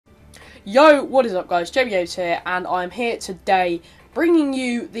Yo, what is up guys, JamieGameZ here, and I'm here today bringing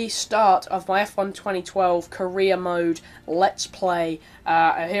you the start of my F1 2012 career mode Let's Play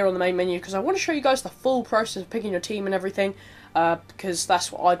here on the main menu, because I want to show you guys the full process of picking your team and everything, because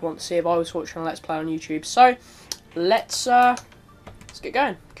that's what I'd want to see if I was watching a Let's Play on YouTube. So, let's get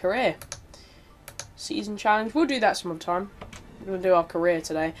going. Career. Season challenge, we'll do that some other time. We're going to do our career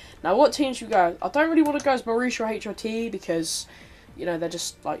today. Now, what teams should we go? I don't really want to go as Marussia or HRT, because, you know, they're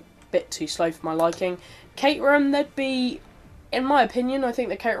just, like, bit too slow for my liking. Caterham, they'd be, in my opinion, I think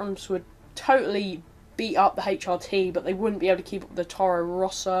the Caterhams would totally beat up the HRT, but they wouldn't be able to keep up the Toro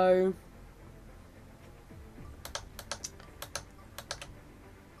Rosso.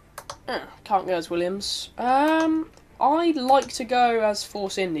 Can't go as Williams. I'd like to go as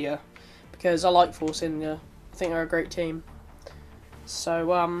Force India, because I like Force India. I think they're a great team.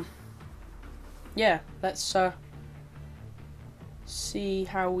 So, yeah, let's see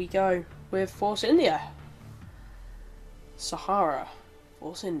how we go with Force India. Sahara,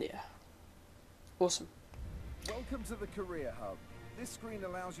 Force India. Awesome. Welcome to the Career Hub. This screen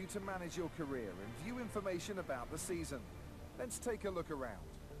allows you to manage your career and view information about the season. Let's take a look around.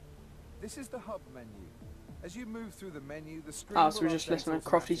 This is the Hub menu. As you move through the menu, the screen so we're just listening.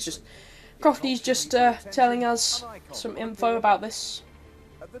 Crofty's just telling us some info about this.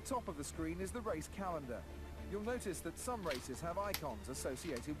 At the top of the screen is the race calendar. You'll notice that some races have icons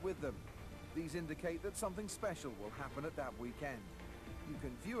associated with them. These indicate that something special will happen at that weekend. You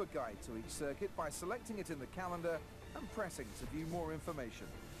can view a guide to each circuit by selecting it in the calendar and pressing to view more information.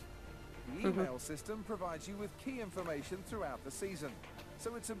 The email system provides you with key information throughout the season,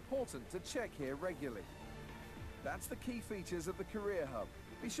 so it's important to check here regularly. That's the key features of the Career Hub.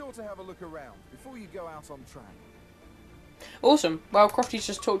 Be sure to have a look around before you go out on track. Awesome. Well, Crofty's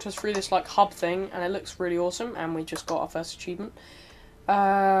just talked us through this like hub thing, and it looks really awesome. And we just got our first achievement.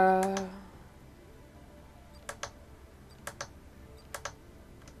 Right.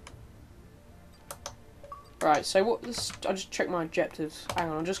 So what? I just checked my objectives. Hang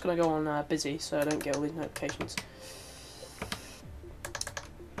on. I'm just gonna go on busy so I don't get all these notifications.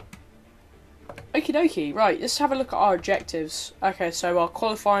 Okie dokie. Right. Let's have a look at our objectives. Okay. So our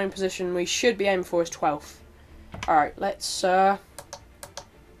qualifying position we should be aiming for is 12th. Alright, let's go.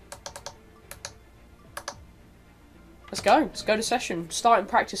 Let's go to session. Starting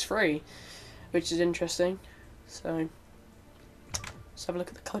practice 3, which is interesting. So, let's have a look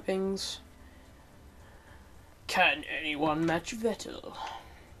at the clippings. Can anyone match Vettel?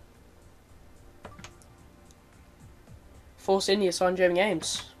 Force India signed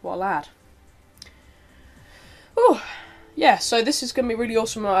JamieGameZ. What a lad. Oh. Yeah, so this is going to be really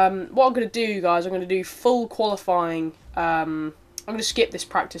awesome. What I'm going to do, guys, I'm going to do full qualifying. I'm going to skip this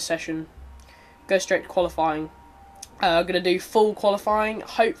practice session, go straight to qualifying. I'm going to do full qualifying.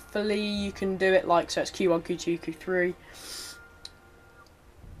 Hopefully you can do it like, so it's Q1, Q2, Q3.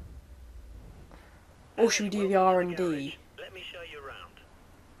 Or should we do the R&D? Let me show you around.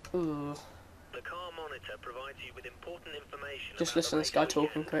 Ooh. The car monitor provides you with important information. Just listen to this guy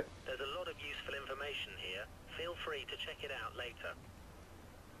talking quick. There's a lot of useful information here. Feel free to check it out later.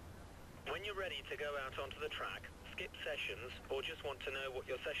 When you're ready to go out onto the track, skip sessions, or just want to know what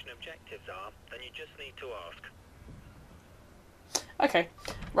your session objectives are, then you just need to ask. Okay,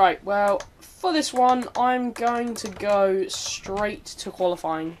 right, well, for this one, I'm going to go straight to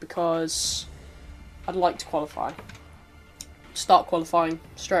qualifying, because I'd like to qualify. Start qualifying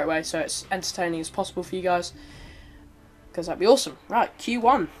straight away, so it's entertaining as possible for you guys, because that'd be awesome. Right,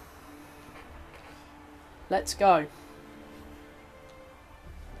 Q1. Let's go.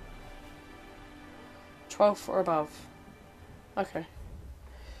 12th or above. Okay.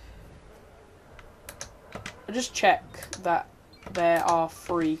 I'll just check that there are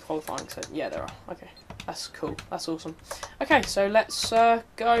 3 qualifying. So yeah, there are. Okay. That's cool. That's awesome. Okay, so let's go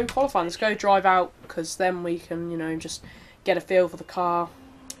qualifying. Let's go drive out, because then we can, you know, just get a feel for the car,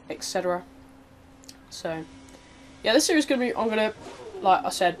 etc. So, yeah, this series is going to be, I'm going to, like I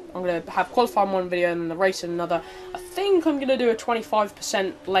said, I'm going to have qualifying one video and then the race in another. I think I'm going to do a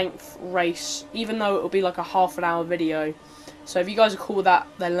 25% length race, even though it will be like a half-an-hour video. So if you guys are cool with that,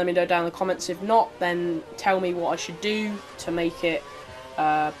 then let me know down in the comments. If not, then tell me what I should do to make it,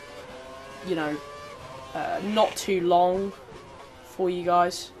 you know, not too long for you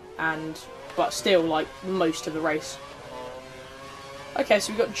guys, but still like most of the race. Okay,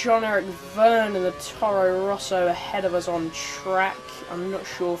 so we've got John-Eric Verne and the Toro Rosso ahead of us on track. I'm not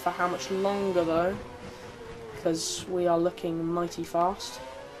sure for how much longer though, because we are looking mighty fast.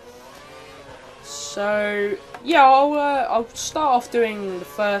 So yeah, I'll start off doing the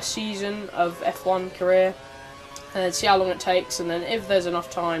first season of F1 career, and then see how long it takes, and then if there's enough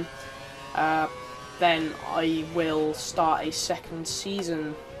time, then I will start a second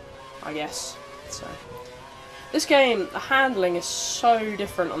season, I guess. So this game, the handling is so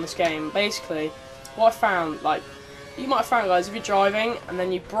different on this game. Basically, what I found, like, you might have found, guys, if you're driving and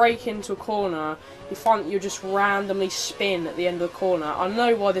then you brake into a corner, you find that you just randomly spin at the end of the corner. I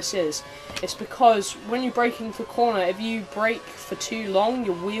know why this is. It's because when you brake into a corner, if you brake for too long,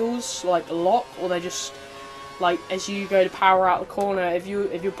 your wheels like lock, or they just, like, as you go to power out the corner, if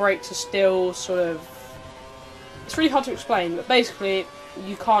your brakes are still sort of, it's really hard to explain, but basically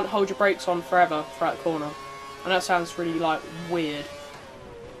you can't hold your brakes on forever throughout the corner. And that sounds really, like, weird,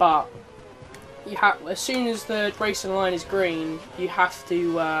 but you have, as soon as the racing line is green, you have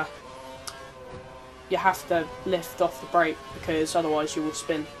to lift off the brake, because otherwise you will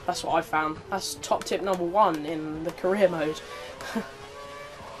spin. That's what I found. That's top tip number 1 in the career mode.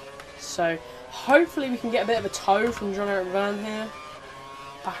 So hopefully we can get a bit of a tow from John Eric Verne here.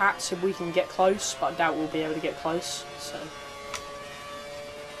 Perhaps if we can get close, but I doubt we'll be able to get close. So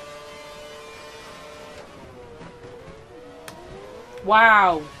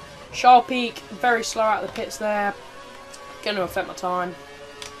wow, Sharp Peak, very slow out of the pits there. Going to affect my time.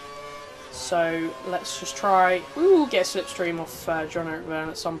 So let's just try. Ooh, get slipstream off John Eric Verne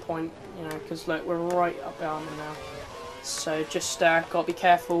at some point, you know, because look, we're right up behind him now. So just got to be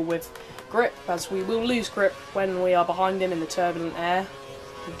careful with grip, as we will lose grip when we are behind him in the turbulent air.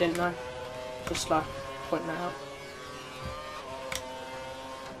 If you didn't know, just like pointing that out.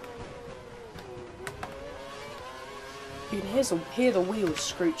 You can hear the wheels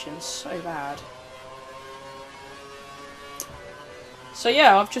screeching so bad. So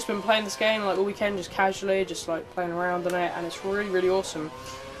yeah, I've just been playing this game like all weekend, just casually, just like playing around on it, and it's really, really awesome.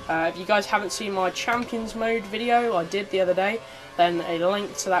 If you guys haven't seen my Champions Mode video I did the other day, then a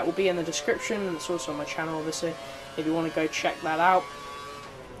link to that will be in the description, and it's also on my channel, obviously, if you want to go check that out.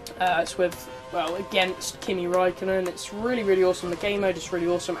 It's with, well, against Kimi Räikkönen. It's really, really awesome. The game mode is really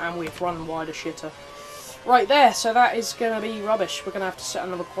awesome, and we've run wider shitter. Right there, so that is going to be rubbish. We're going to have to set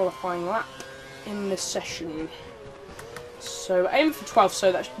another qualifying lap in this session. So aim for 12,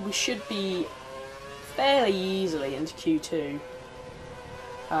 so that we should be fairly easily into Q2.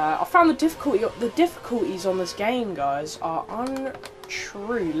 I found the difficulties on this game, guys, are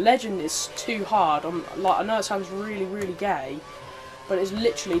untrue. Legend is too hard. I know it sounds really, really gay, but it's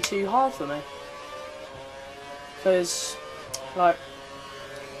literally too hard for me. Because, like,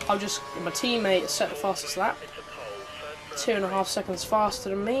 my teammate set the fastest lap, 2.5 seconds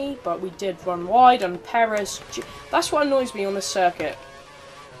faster than me, but we did run wide, and Perez, that's what annoys me on this circuit.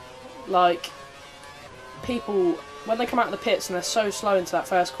 Like, people, when they come out of the pits and they're so slow into that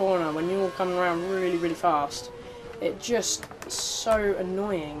first corner, when you're coming around really, really fast, it just so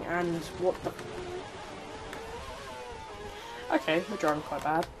annoying. And what the... Okay, we're driving quite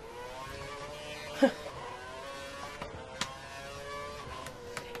bad.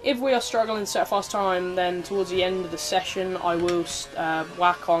 If we are struggling to set a fast time, then towards the end of the session I will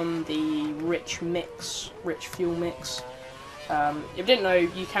whack on the rich fuel mix. If you didn't know,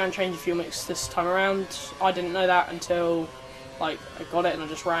 you can change your fuel mix this time around. I didn't know that until, like, I got it and I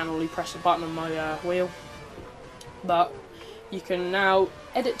just randomly pressed the button on my wheel. But you can now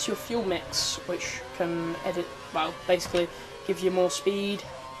edit your fuel mix, which can edit, well, basically give you more speed.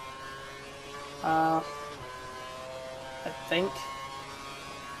 I think.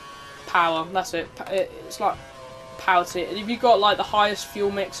 Power, that's it. It's like power to it. If you've got like the highest fuel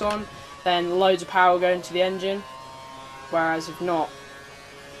mix on, then loads of power going to the engine. Whereas if not,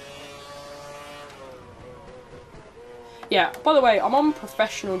 yeah. By the way, I'm on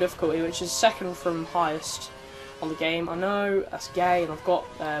professional difficulty, which is second from highest on the game. I know that's gay, and I've got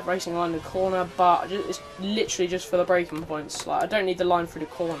racing line in the corner, but it's literally just for the braking points. Like, I don't need the line through the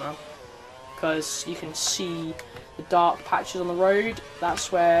corner, because you can see the dark patches on the road.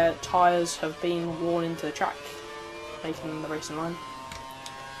 That's where tyres have been worn into the track, making the racing line.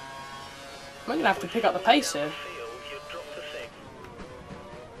 I'm going to have to pick up the pace here.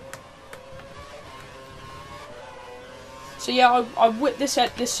 So yeah,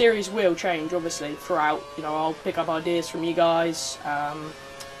 this series will change, obviously, throughout. You know, I'll pick up ideas from you guys,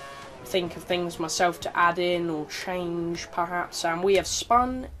 think of things myself to add in or change, perhaps. And we have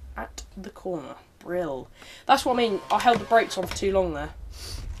spun at the corner. Real. That's what I mean. I held the brakes on for too long there,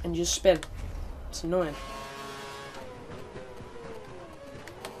 and you just spin. It's annoying.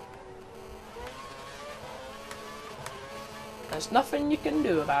 There's nothing you can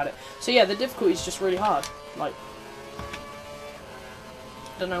do about it. So yeah, the difficulty is just really hard. Like,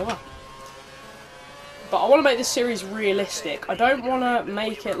 I don't know why. But I want to make this series realistic. I don't want to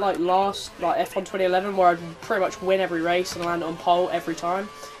make it like F1 2011, where I'd pretty much win every race and land on pole every time.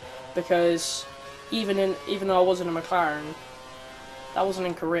 because even though I wasn't a McLaren, that wasn't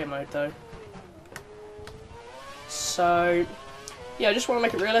in career mode though. So yeah, I just want to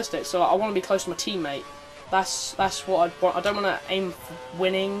make it realistic. So I want to be close to my teammate. That's what I want. I don't want to aim for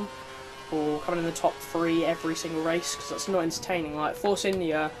winning or coming in the top 3 every single race, because that's not entertaining. Like Force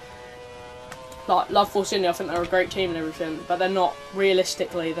India, like love Force India. I think they're a great team and everything, but they're not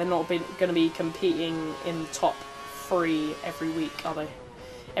realistically. They're not going to be competing in the top 3 every week, are they?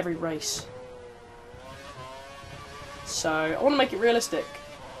 Every race. So I want to make it realistic.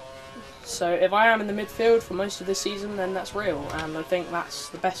 So if I am in the midfield for most of this season, then that's real, and I think that's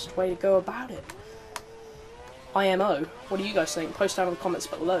the best way to go about it. IMO. What do you guys think? Post down in the comments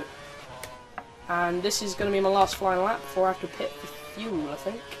below. And this is going to be my last flying lap before I have to pit for fuel, I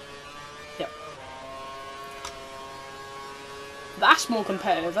think. Yep. That's more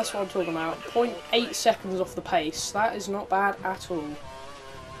competitive, that's what I'm talking about. 0.8 seconds off the pace. That is not bad at all.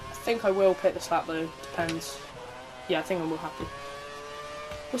 I think I will pit this lap though, depends. Yeah, I think I will have to.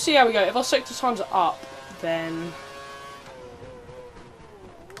 We'll see how we go. If our sector times are up, then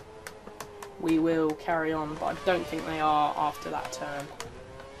we will carry on, but I don't think they are after that turn.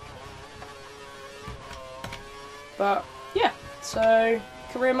 But yeah, so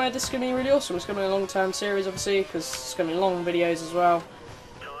career mode, this is going to be really awesome. It's going to be a long-term series, obviously, because it's going to be long videos as well.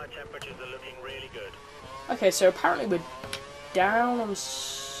 Tyre temperatures are looking really good. Okay, so apparently we're down on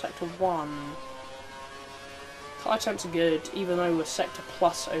sector 1. Tyre temps are good, even though we're sector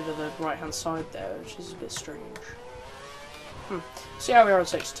plus over the right-hand side there, which is a bit strange. See how we are on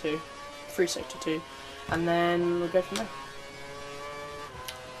sector 2, through sector 2, and then we'll go from there.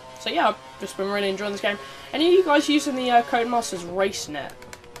 So yeah, I've just been really enjoying this game. Any of you guys using the Codemasters RaceNet?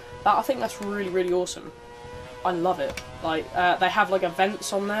 I think that's really, really awesome. I love it. Like, they have like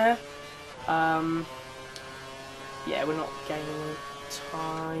events on there. Yeah, we're not gaining any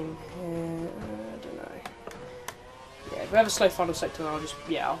time here. I don't know. Yeah, if we have a slow final sector, then I'll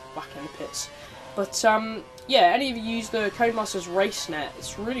whack in the pits. But yeah, any of you use the Codemasters RaceNet?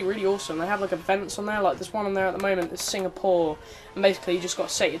 It's really, really awesome. They have like events on there. Like there's one on there at the moment. It's Singapore, and basically you just got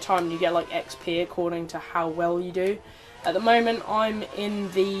to set your time and you get like XP according to how well you do. At the moment, I'm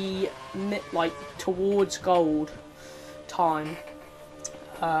in the like towards gold time,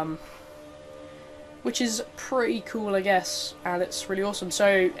 which is pretty cool, I guess, and it's really awesome. So,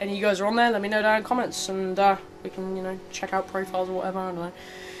 any of you guys are on there, let me know down in the comments, and we can, you know, check out profiles or whatever. I don't know,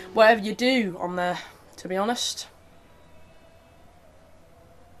 whatever you do on there, to be honest.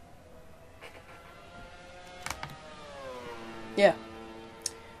 Yeah.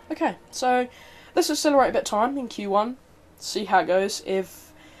 Okay, so let's accelerate a bit of time in Q1. See how it goes.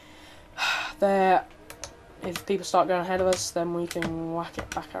 If people start going ahead of us, then we can whack it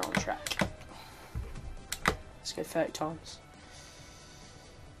back out on track. Let's go 30 times.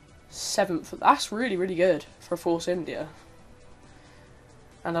 7th. That's really, really good for Force India.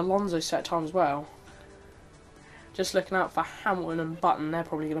 And Alonso set time as well. Just looking out for Hamilton and Button. They're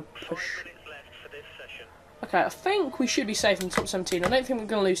probably going to push. Okay, I think we should be safe in the top 17. I don't think we're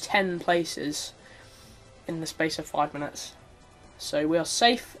going to lose 10 places in the space of 5 minutes. So we are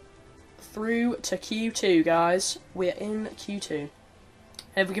safe through to Q2, guys. We're in Q2. And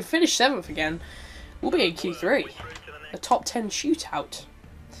if we can finish 7th again, we'll be in Q3. The top 10 shootout.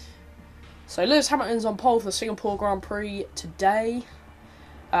 So Lewis Hamilton's on pole for the Singapore Grand Prix today.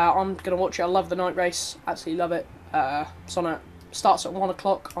 I'm going to watch it. I love the night race. Absolutely love it. Starts at 1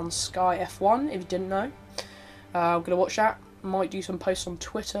 o'clock on Sky F1, if you didn't know. I'm going to watch that. Might do some posts on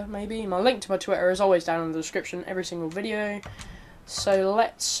Twitter, maybe. My link to my Twitter is always down in the description, every single video. So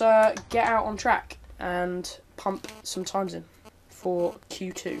let's get out on track and pump some times in for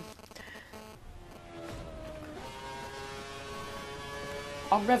Q2.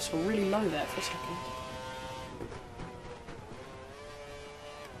 Our revs were really low there for a second.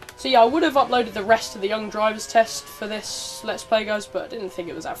 So yeah, I would have uploaded the rest of the Young Drivers test for this Let's Play, guys, but I didn't think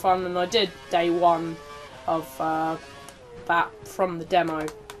it was that fun, and I did day 1 of that from the demo.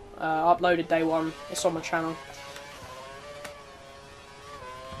 I uploaded day 1, it's on my channel.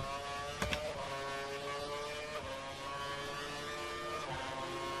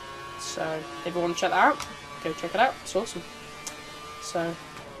 So, if you want to check that out, go check it out, it's awesome. So,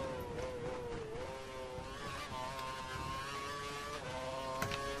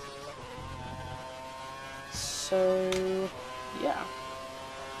 yeah.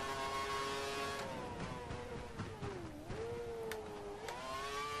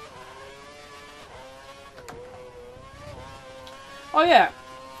 Oh yeah,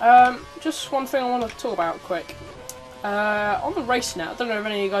 just one thing I want to talk about quick. On the race net, I don't know if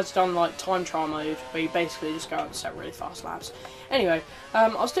any of you guys have done like time trial mode, where you basically just go out and set really fast laps. Anyway, I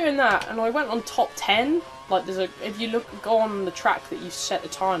was doing that, and I went on top 10. Like, if you go on the track that you set the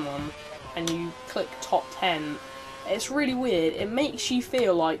time on, and you click top 10, it's really weird. It makes you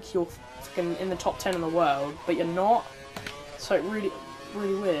feel like you're fucking in the top 10 in the world, but you're not. So it really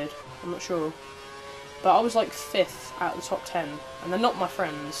weird. I'm not sure. But I was like 5th out of the top 10, and they're not my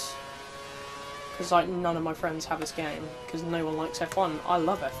friends. Because like none of my friends have this game, because no one likes F1. I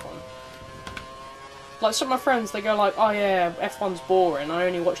love F1. Like some of my friends, they go like, oh yeah, F1's boring, I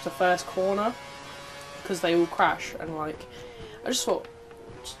only watch the first corner, because they all crash, and like, I just thought,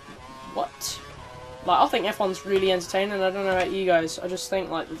 what? Like, I think F1's really entertaining, and I don't know about you guys, I just think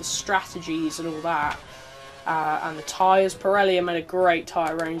like the strategies and all that, and the tyres. Pirelli have made a great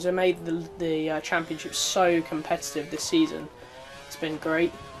tyre range. They made the championship so competitive this season. It's been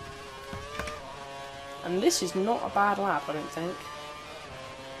great. And this is not a bad lap, I don't think.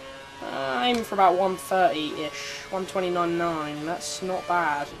 Aiming for about 130-ish, 129.9. That's not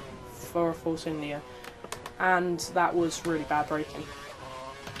bad for a Force India. And that was really bad braking.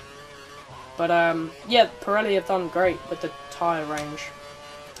 But yeah, Pirelli have done great with the tyre range.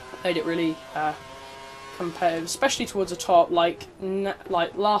 Made it really competitive, especially towards the top. Like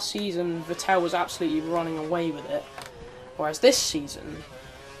last season, Vettel was absolutely running away with it. Whereas this season,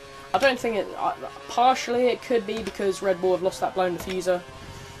 I don't think it. Partially, it could be because Red Bull have lost that blown diffuser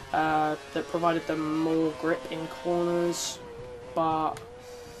that provided them more grip in corners. But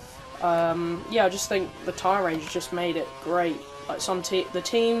yeah, I just think the tyre range just made it great. Like the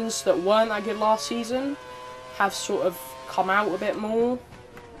teams that weren't that good last season have sort of come out a bit more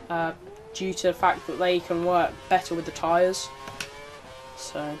due to the fact that they can work better with the tyres.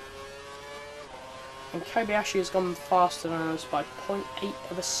 So. And Kobayashi has gone faster than us by 0.8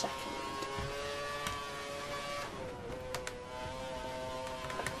 of a second.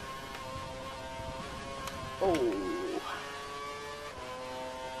 Oh.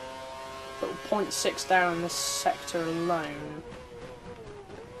 Little 0.6 down in this sector alone.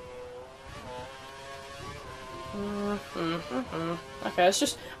 Okay, I'm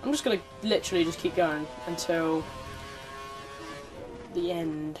just gonna literally just keep going until the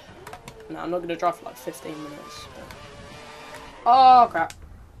end. No, I'm not going to drive for like 15 minutes. But... oh crap!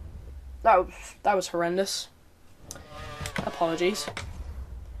 That was horrendous. Apologies.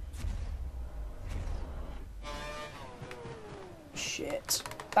 Shit,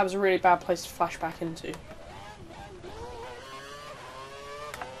 that was a really bad place to flash back into.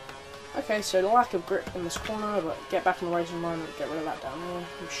 Okay, so lack of grip in this corner, but get back in the racing line and get rid of that down there,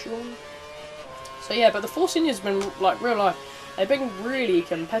 I'm sure. So yeah, but the Force India's been like real life. They've been really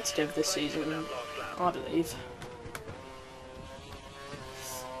competitive this season, I believe.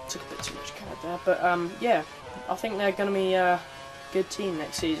 Took a bit too much card there, but yeah, I think they're going to be a good team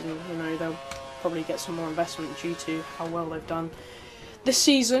next season. You know, they'll probably get some more investment due to how well they've done this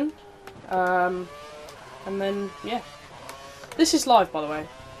season. And then, yeah. This is live, by the way,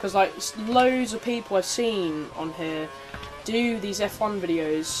 because like loads of people I've seen on here do these F1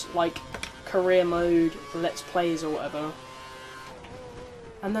 videos, like career mode, let's plays or whatever.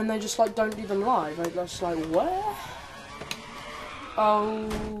 And then they just like don't do them live. I'm just like, where?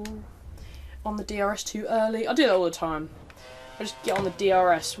 Oh, on the DRS too early. I do that all the time. I just get on the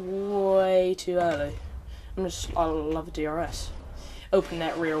DRS way too early. I love the DRS. Open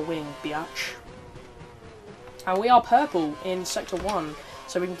that rear wing, biatch. And we are purple in Sector 1,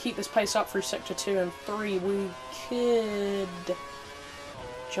 so we can keep this pace up through Sector 2 and 3. We could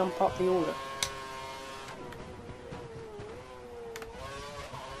jump up the order.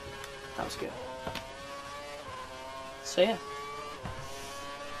 That was good. So yeah.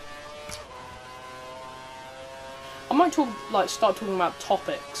 I might start talking about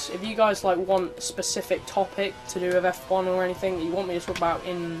topics. If you guys like want a specific topic to do with F1 or anything that you want me to talk about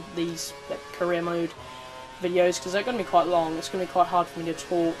in these career mode videos, because they're going to be quite long, it's going to be quite hard for me to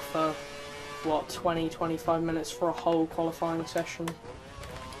talk for, what, 20-25 minutes for a whole qualifying session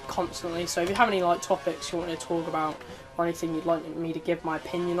constantly. So if you have any like topics you want me to talk about or anything you'd like me to give my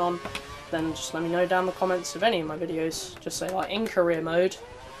opinion on, then just let me know down in the comments of any of my videos. Just say like, in career mode,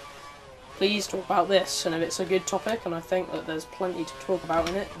 please talk about this, and if it's a good topic and I think that there's plenty to talk about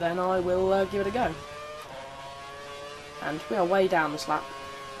in it, then I will give it a go. And we are way down this lap.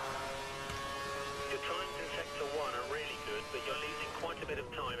 Your times in Sector 1 are really good, but you're losing quite a bit of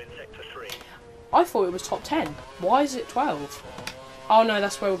time in Sector 3. I thought it was top 10. Why is it 12? Oh no,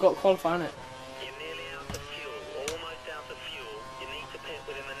 that's where we've got to qualify, isn't it? You're nearly out of fuel, almost out of fuel. You need to pit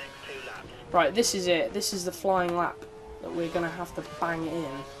within the next 2 laps. Right, this is it. This is the flying lap that we're going to have to bang it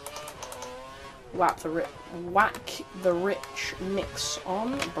in. whack the rich mix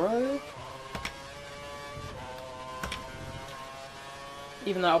on, bro.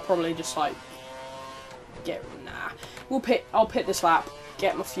 Even though I'll probably just like I'll pit this lap,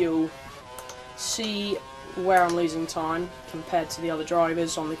 get my fuel, see where I'm losing time compared to the other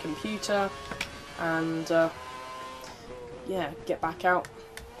drivers on the computer, and yeah, get back out.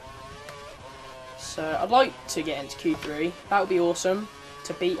 So I'd like to get into Q3. That would be awesome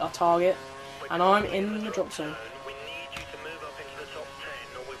to beat our target, and I'm in the drop zone. We need you to move up into the top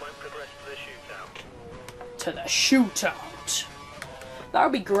 10 or we won't progress To the shootout. That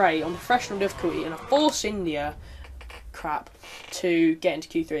would be great on professional difficulty in a Force India to get into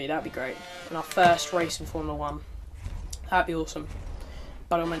Q3. That'd be great. In our first race in Formula 1. That'd be awesome.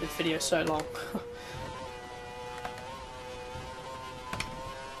 But I made the video so long.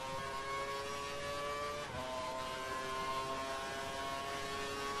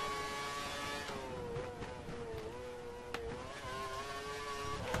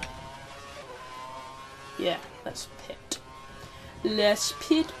 Yeah, let's pit. Let's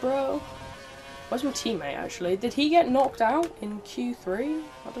pit, bro. Where's my teammate actually? Did he get knocked out in Q3?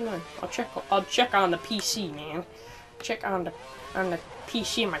 I don't know. I'll check on the PC, man. Check on the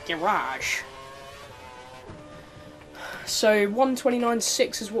PC in my garage. So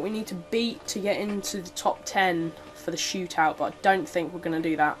 129.6 is what we need to beat to get into the top 10 for the shootout, but I don't think we're gonna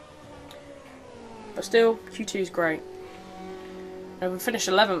do that. But still, Q2 is great. And we finished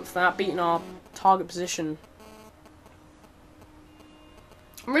 11th for that, beating our target position.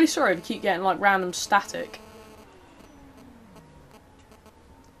 I'm really sorry if I keep getting like random static.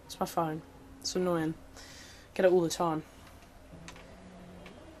 It's my phone. It's annoying. Get it all the time.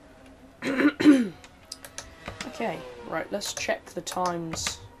 Okay, right, let's check the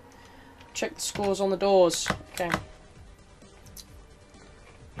times. Check the scores on the doors. Okay.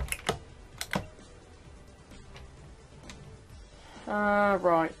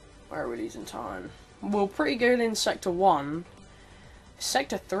 Right. Where are we losing time? We're pretty good in Sector 1.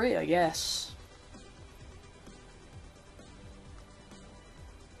 Sector 3, I guess.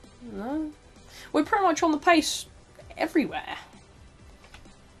 No? We're pretty much on the pace everywhere.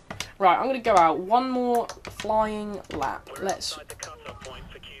 Right, I'm going to go out. One more flying lap. Let's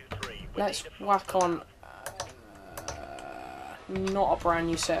whack on not a brand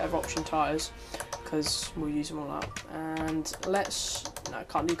new set of option tyres, because we'll use them all up. And let's... No,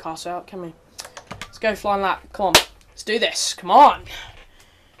 can't do cast out, can we? Let's go flying lap. Come on. Let's do this. Come on.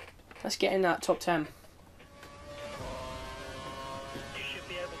 Let's get in that top 10. You should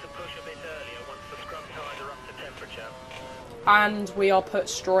be able to push a bit earlier once the scrub tyres are up to temperature. And we are put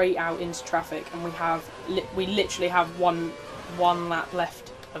straight out into traffic, and we literally have one lap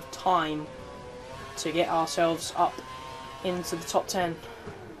left of time to get ourselves up into the top 10.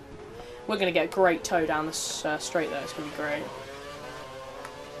 We're going to get a great tow down this straight though. It's going to be great.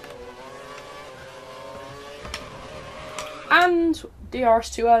 And DRS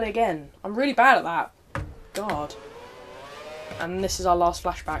too early again. I'm really bad at that. God. And this is our last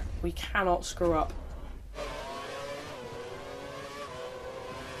flashback. We cannot screw up.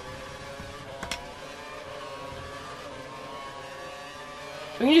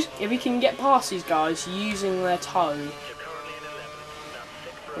 If we can get past these guys using their tow,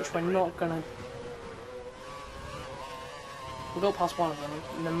 which we're not gonna. We got past one of them,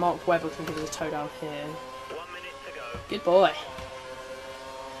 and then Mark Webber can give us a tow down here. 1 minute to go. Good boy.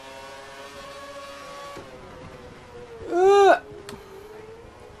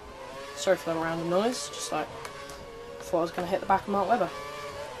 Sorry for that random noise, just like thought I was going to hit the back of Mark Webber.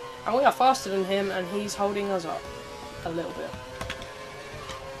 And we are faster than him, and he's holding us up a little bit.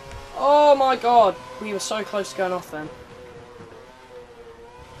 Oh my god, we were so close to going off then.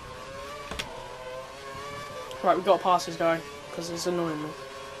 Right, we've got to pass this guy, because it's annoying me.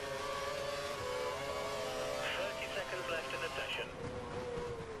 30 seconds left in the session.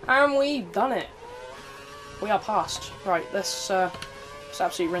 And we've done it. We are passed. Right, let's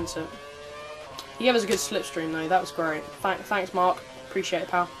absolutely rinse it. He gave us a good slipstream though, that was great. Thanks Mark, appreciate it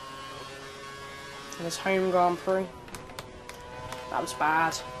pal. And his home Grand Prix. That was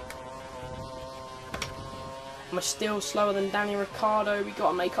bad. And we're still slower than Danny Ricciardo. We got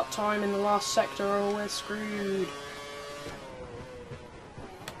to make up time in the last sector or we're screwed.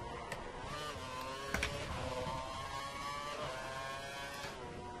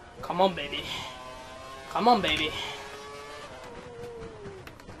 Come on, baby. Come on, baby.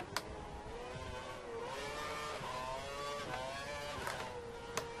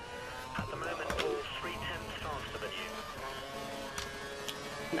 At the moment, all 3 tenths faster than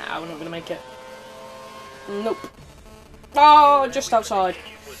you. Nah, we're not going to make it. Nope. Oh, just outside.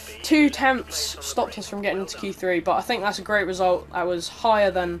 You would be 2/10 stopped us from getting into Q3, but I think that's a great result. That was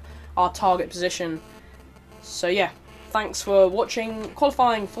higher than our target position. So yeah, thanks for watching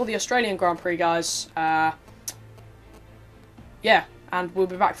qualifying for the Australian Grand Prix, guys. Yeah, and we'll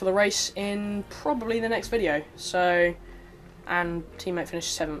be back for the race in probably the next video. So, and teammate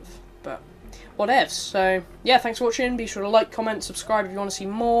finished 7th, but whatevs. So yeah, thanks for watching. Be sure to like, comment, subscribe if you want to see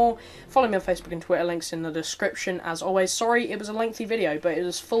more. Follow me on Facebook and Twitter, links in the description as always. Sorry it was a lengthy video, but it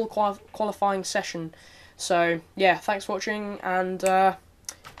was full qualifying session. So yeah, thanks for watching, and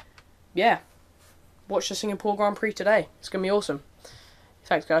yeah, watch the Singapore Grand Prix today. It's gonna be awesome.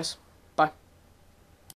 Thanks, guys.